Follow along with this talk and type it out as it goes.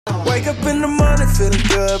Wake up in the morning feeling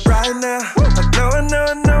good right now. I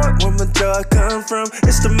know it, where my joy come from.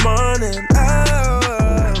 It's the morning,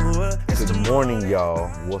 it's Good the morning, y'all.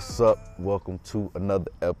 What's up? Welcome to another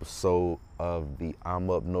episode of the I'm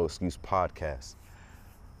Up No Excuse podcast.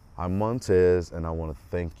 I'm Montez, and I want to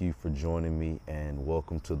thank you for joining me and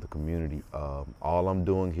welcome to the community. All I'm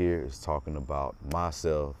doing here is talking about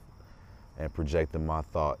myself and projecting my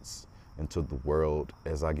thoughts into the world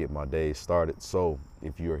as I get my day started. So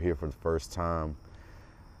if you're here for the first time,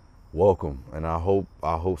 welcome. And I hope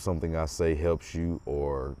something I say helps you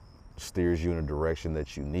or steers you in a direction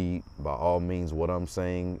that you need. By all means, what I'm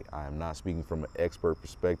saying, I am not speaking from an expert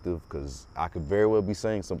perspective, because I could very well be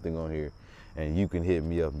saying something on here and you can hit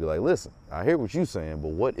me up and be like, listen, I hear what you're saying, but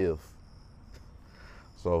what if?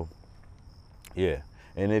 So, yeah.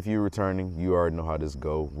 And if you're returning, you already know how this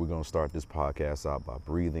go. We're going to start this podcast out by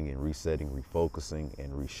breathing and resetting, refocusing,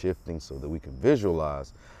 and reshifting so that we can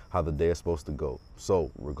visualize how the day is supposed to go.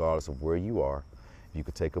 So regardless of where you are, if you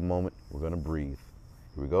could take a moment, we're going to breathe.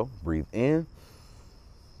 Here we go. Breathe in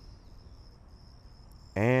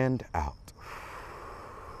and out.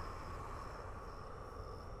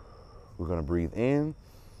 We're going to breathe in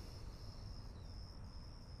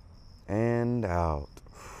and out.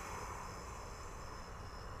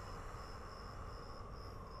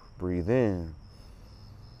 Breathe in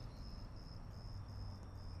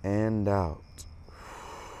and out.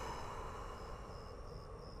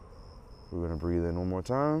 We're going to breathe in one more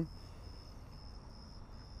time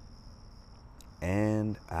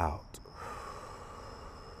and out.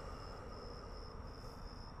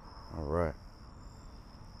 All right.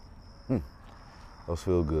 Those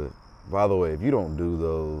feel good. By the way, if you don't do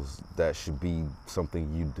those, that should be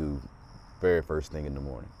something you do very first thing in the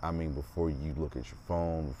morning. I mean, before you look at your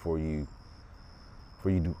phone, before you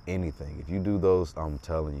do anything. If you do those, I'm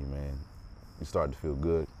telling you, man, you start to feel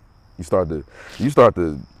good.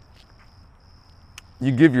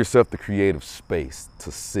 You give yourself the creative space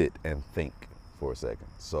to sit and think for a second.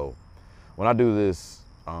 So when I do this,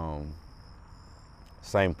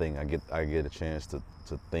 same thing. I get a chance to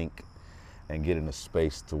think and get in a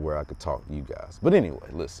space to where I could talk to you guys. But anyway,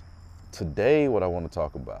 listen. Today, what I want to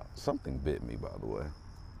talk about, something bit me, by the way.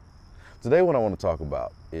 Today, what I want to talk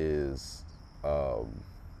about is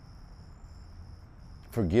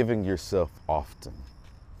forgiving yourself often.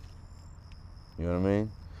 You know what I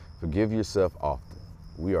mean? Forgive yourself often.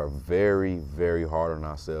 We are very, very hard on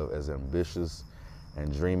ourselves as ambitious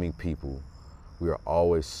and dreaming people. We are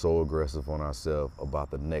always so aggressive on ourselves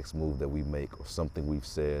about the next move that we make or something we've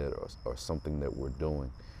said or something that we're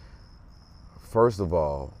doing. First of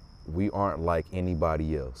all, we aren't like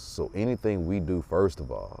anybody else. So anything we do, first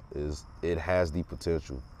of all, it has the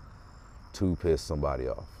potential to piss somebody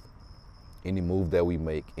off. Any move that we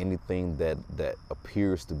make, anything that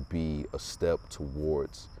appears to be a step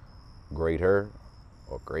towards greater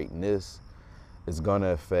or greatness is gonna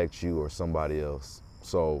affect you or somebody else.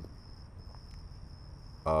 So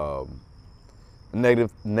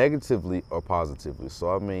negatively or positively.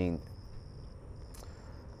 So I mean,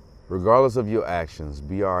 regardless of your actions,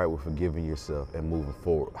 be all right with forgiving yourself and moving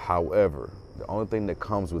forward. However, the only thing that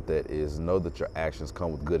comes with that is know that your actions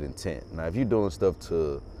come with good intent. Now, if you're doing stuff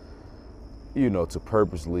to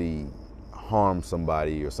purposely harm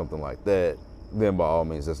somebody or something like that, then by all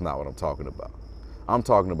means, that's not what I'm talking about. I'm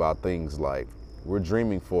talking about things like we're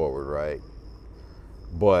dreaming forward, right?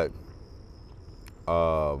 But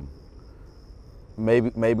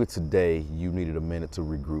maybe today you needed a minute to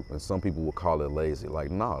regroup, and some people will call it lazy.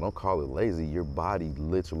 Like, no, don't call it lazy. Your body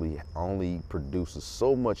literally only produces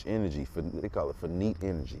so much energy, they call it finite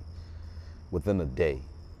energy, within a day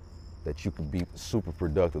that you can be super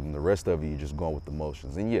productive, and the rest of it, you're just going with the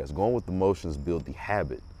motions. And yes, going with the motions build the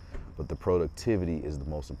habit, but the productivity is the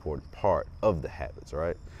most important part of the habits,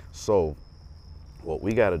 right? So what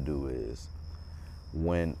we got to do is,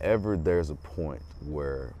 whenever there's a point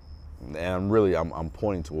where, and I'm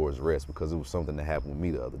pointing towards rest because it was something that happened with me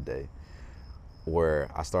the other day, where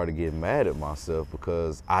I started getting mad at myself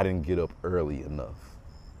because I didn't get up early enough.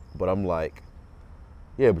 But I'm like,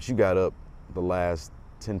 yeah, but you got up the last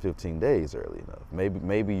 10, 15 days early enough.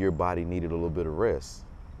 Maybe your body needed a little bit of rest.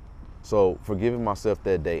 So forgiving myself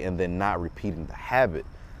that day and then not repeating the habit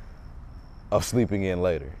of sleeping in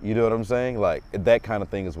later. You know what I'm saying? Like, that kind of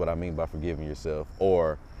thing is what I mean by forgiving yourself.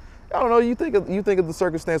 Or, I don't know, you think of the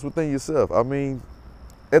circumstance within yourself. I mean,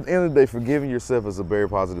 at the end of the day, forgiving yourself is a very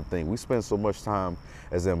positive thing. We spend so much time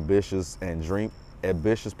as ambitious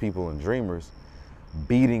people and dreamers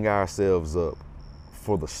beating ourselves up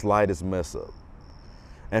for the slightest mess up.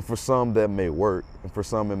 And for some that may work, and for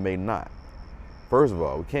some it may not. First of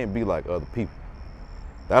all, we can't be like other people.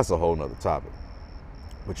 That's a whole nother topic.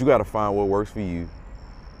 But you got to find what works for you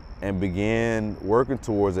and begin working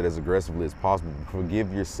towards it as aggressively as possible.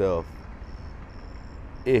 Forgive yourself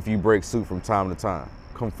if you break suit from time to time.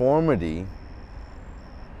 Conformity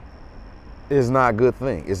is not a good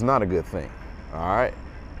thing. It's not a good thing, all right?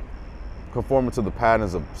 Conforming to the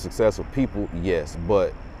patterns of successful people, yes,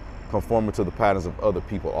 but conforming to the patterns of other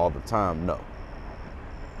people all the time, no.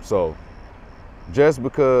 So just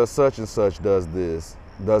because such and such does this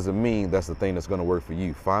doesn't mean that's the thing that's going to work for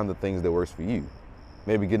you. Find the things that works for you.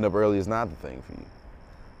 Maybe getting up early is not the thing for you.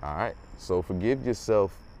 All right? So forgive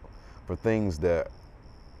yourself for things that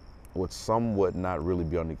would somewhat not really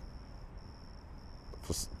be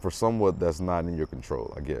for somewhat that's not in your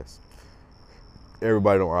control, I guess.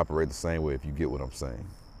 Everybody don't operate the same way, if you get what I'm saying.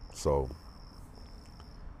 So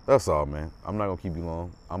that's all, man. I'm not going to keep you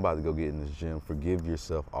long. I'm about to go get in this gym. Forgive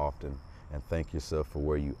yourself often and thank yourself for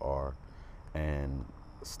where you are. And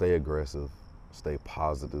stay aggressive, stay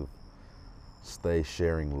positive, stay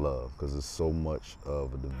sharing love, because there's so much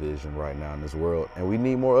of a division right now in this world, and we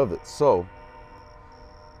need more of it. So,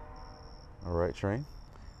 all right, Train.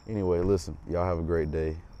 Anyway, listen, y'all have a great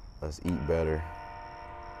day. Let's eat better.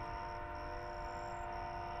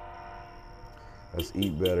 Let's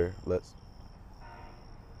eat better.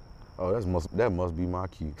 That must be my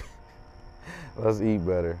cue. Let's eat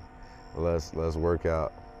better. Let's work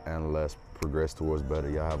out, and let's progress towards better.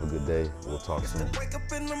 Y'all have a good day. We'll talk soon. Wake up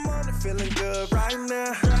in the morning feeling good right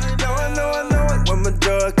now. I know it, where my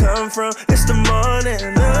joy come from.